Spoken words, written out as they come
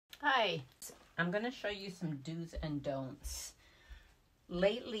Hi, I'm going to show you some do's and don'ts.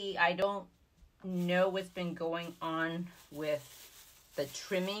 Lately, I don't know what's been going on with the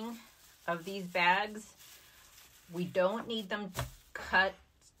trimming of these bags. We don't need them cut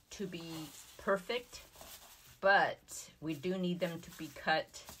to be perfect, but we do need them to be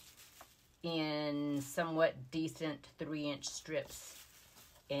cut in somewhat decent 3-inch strips.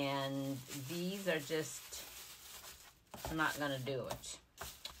 And these are just not going to do it.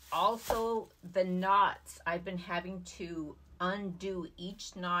 Also, the knots, I've been having to undo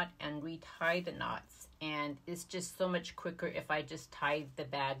each knot and retie the knots, and it's just so much quicker if I just tie the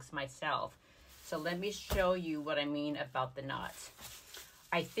bags myself. So let me show you what I mean about the knots.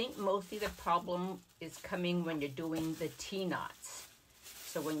 I think mostly the problem is coming when you're doing the T-knots.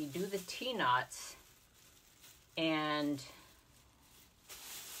 So when you do the T-knots and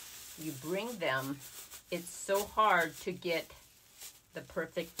you bring them, it's so hard to get the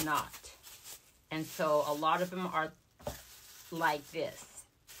perfect knot. And so a lot of them are like this,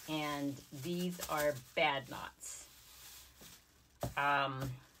 and these are bad knots.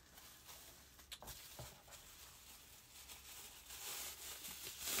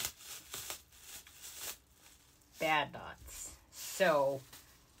 Bad knots. So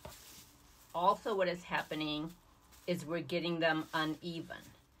also what is happening is we're getting them uneven.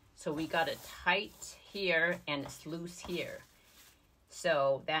 So we got it tight here and it's loose here.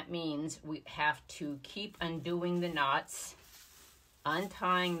 So that means we have to keep undoing the knots,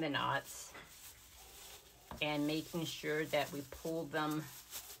 untying the knots, and making sure that we pull them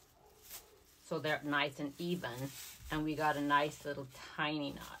so they're nice and even, and we got a nice little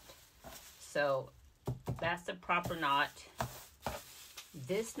tiny knot. So that's the proper knot.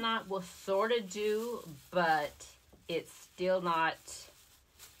 This knot will sort of do, but it's still not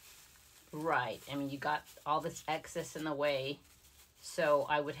right. I mean, you got all this excess in the way. So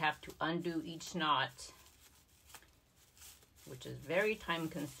I would have to undo each knot, which is very time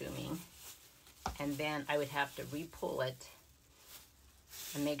consuming. And then I would have to re-pull it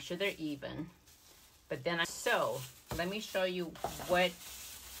and make sure they're even. But then so let me show you what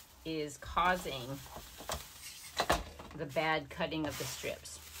is causing the bad cutting of the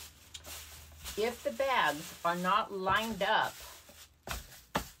strips. If the bags are not lined up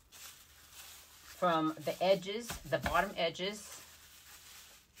from the edges, the bottom edges,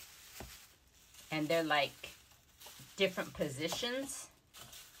 and they're like different positions.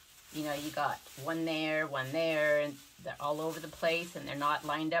 You know, you got one there, and they're all over the place and they're not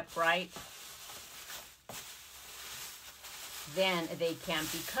lined up right. Then they can't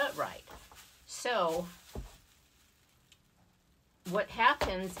be cut right. So what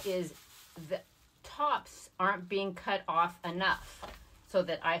happens is the tops aren't being cut off enough. So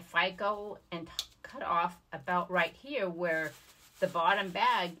that if I go and cut off about right here where the bottom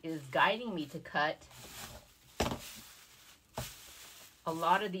bag is guiding me to cut, a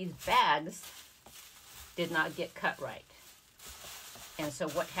lot of these bags did not get cut right. And so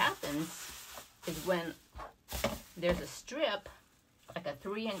what happens is when there's a strip, like a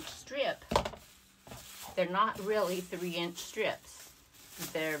 3-inch strip, they're not really 3-inch strips.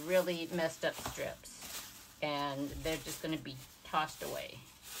 They're really messed up strips, and they're just going to be tossed away.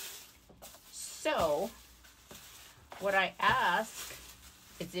 So what I ask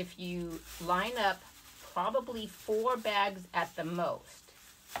is if you line up probably 4 bags at the most,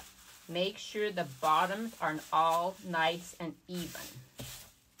 make sure the bottoms are all nice and even.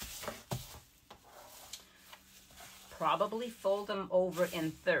 Probably fold them over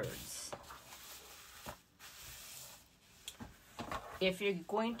in thirds. If you're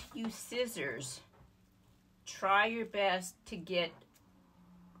going to use scissors, try your best to get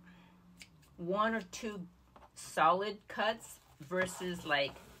 1 or 2 solid cuts versus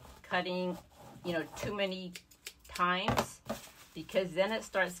like cutting, you know, too many times, because then it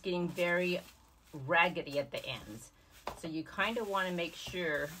starts getting very raggedy at the ends. So you kind of want to make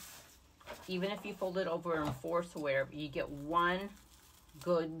sure, even if you fold it over in 4ths or wherever, you get 1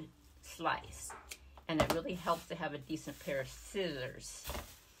 good slice. And it really helps to have a decent pair of scissors.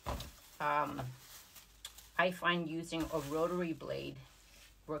 I find using a rotary blade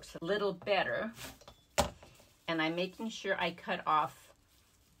works a little better. And I'm making sure I cut off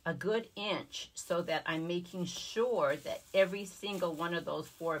a good inch so that I'm making sure that every single one of those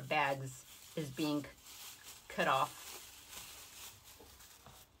 4 bags is being cut off.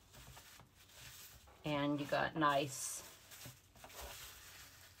 And you got nice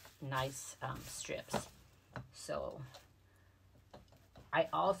strips. So I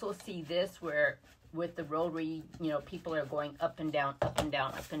also see this where with the rotary, you know, people are going up and down, up and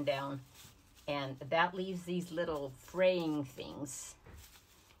down, up and down. And that leaves these little fraying things.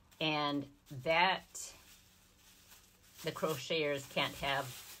 and that the crocheters can't have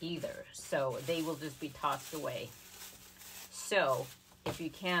either, so they will just be tossed away. So if you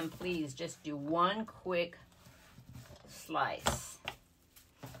can, please just do one quick slice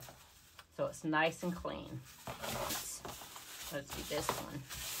so it's nice and clean. Let's do this one.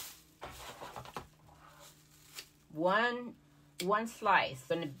 One slice is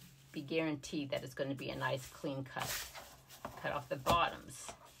going to be guaranteed that it's going to be a nice clean cut. Cut off the bottoms.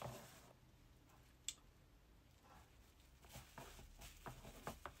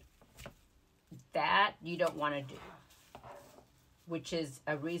 That you don't want to do, which is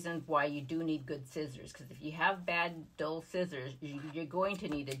a reason why you do need good scissors, because if you have bad, dull scissors, you're going to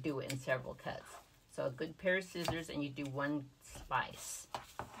need to do it in several cuts. So a good pair of scissors, and you do one slice.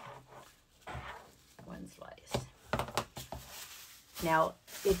 One slice. Now,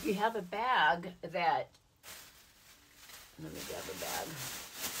 if you have a bag that, let me grab a bag.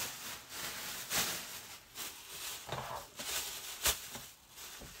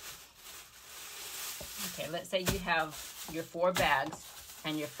 Okay, let's say you have your 4 bags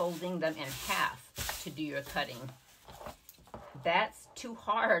and you're folding them in half to do your cutting. That's too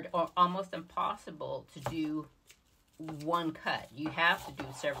hard or almost impossible to do one cut. You have to do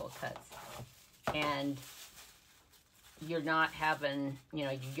several cuts. And you're not having, you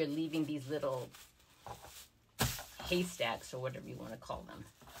know, you're leaving these little haystacks or whatever you want to call them.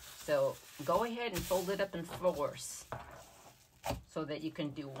 So go ahead and fold it up in 4s so that you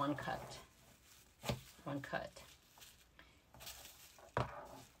can do one cut. One cut.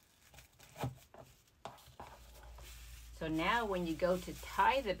 So now when you go to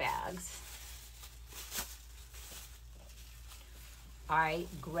tie the bags, I'm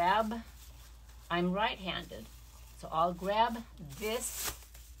right-handed, so I'll grab this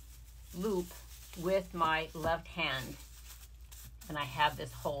loop with my left hand, and I have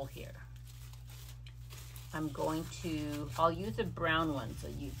this hole here. I'll use a brown one so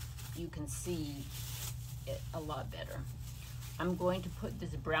you can see it a lot better. I'm going to put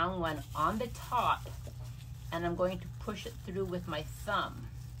this brown one on the top, and I'm going to push it through with my thumb.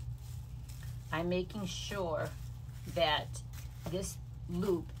 I'm making sure that this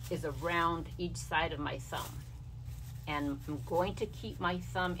loop is around each side of my thumb. And I'm going to keep my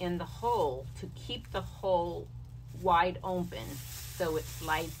thumb in the hole to keep the hole wide open so it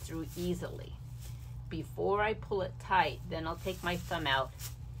slides through easily. Before I pull it tight, then I'll take my thumb out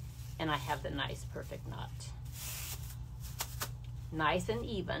and I have the nice perfect knot. Nice and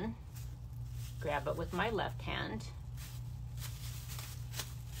even. Grab it with my left hand.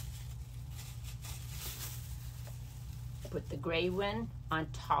 Put the gray one on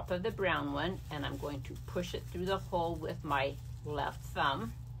top of the brown one, and I'm going to push it through the hole with my left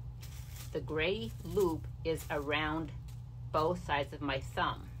thumb. The gray loop is around both sides of my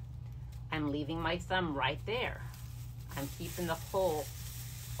thumb. I'm leaving my thumb right there. I'm keeping the hole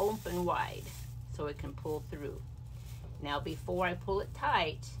open wide so it can pull through. Now before I pull it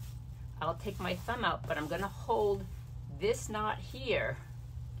tight, I'll take my thumb out, but I'm going to hold this knot here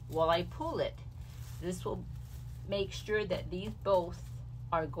while I pull it. This will make sure that these both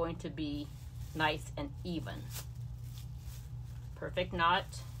are going to be nice and even. Perfect knot,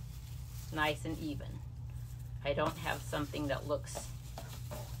 nice and even. I don't have something that looks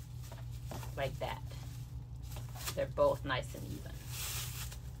like that. They're both nice and even.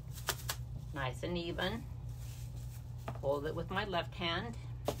 Nice and even. Hold it with my left hand.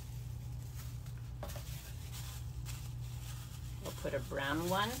 I'll put a brown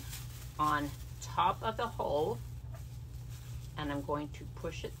one on top of the hole, and I'm going to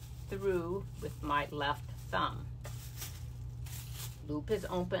push it through with my left thumb. Loop is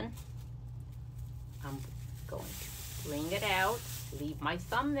open. I'm going to bring it out, leave my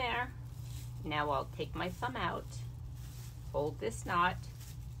thumb there. Now I'll take my thumb out, hold this knot,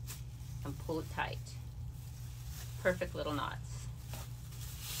 and pull it tight. Perfect little knots.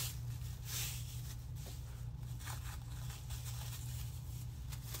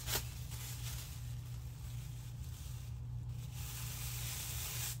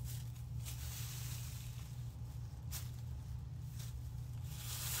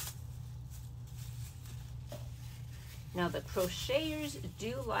 Now the crocheters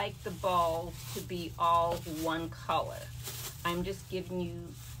do like the balls to be all one color. I'm just giving you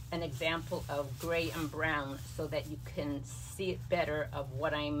an example of gray and brown so that you can see it better of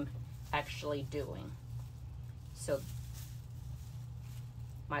what I'm actually doing. So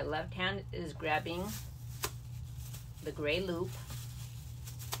my left hand is grabbing the gray loop,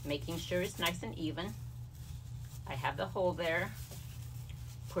 making sure it's nice and even. I have the hole there,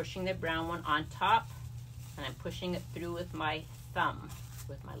 pushing the brown one on top, and I'm pushing it through with my thumb.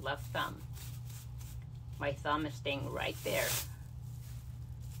 with my left thumb. My thumb is staying right there.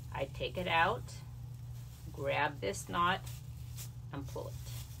 I take it out, grab this knot, and pull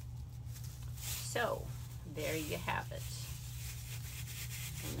it. So there you have it.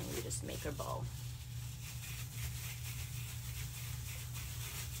 And then we just make our bow.